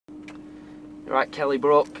Right, Kelly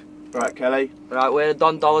Brook. Right, Kelly. Right, we're the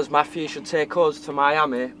Don Dollars Mafia. You should take us to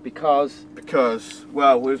Miami because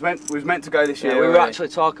well, we was meant to go this year. We were actually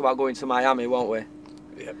talking about going to Miami, weren't we?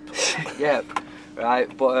 Yep. Yep.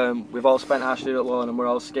 Right, but we've all spent our student loan and we're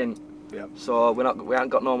all skint. Yep. So we haven't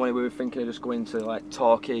got no money. We were thinking of just going to like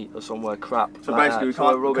Torquay or somewhere crap. So like basically,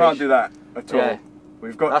 we can't do that at all. Yeah.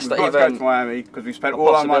 We've got to go to Miami because we spent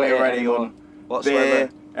all our money already on beer,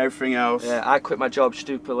 everything else. Yeah, I quit my job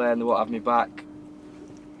stupidly and they won't have me back.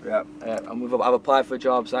 Yeah. And I've applied for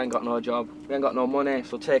jobs. I ain't got no job. We ain't got no money.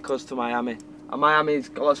 So take us to Miami. And Miami's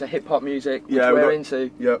got lots of hip hop music, which we're into.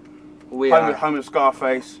 Yep. We are. Home of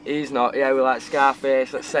Scarface. He's not. Yeah, we like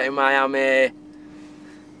Scarface. Let's set in Miami.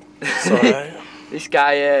 Sorry. This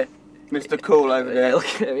guy here. Mr. Cool over there.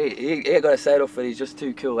 Look at him. He ain't got a set up for it. He's just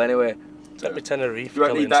too cool anyway. Take me Tenerife. You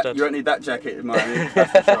won't need that jacket in Miami.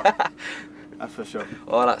 That's for sure. That's for sure.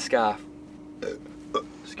 Oh, that scarf.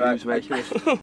 Excuse me.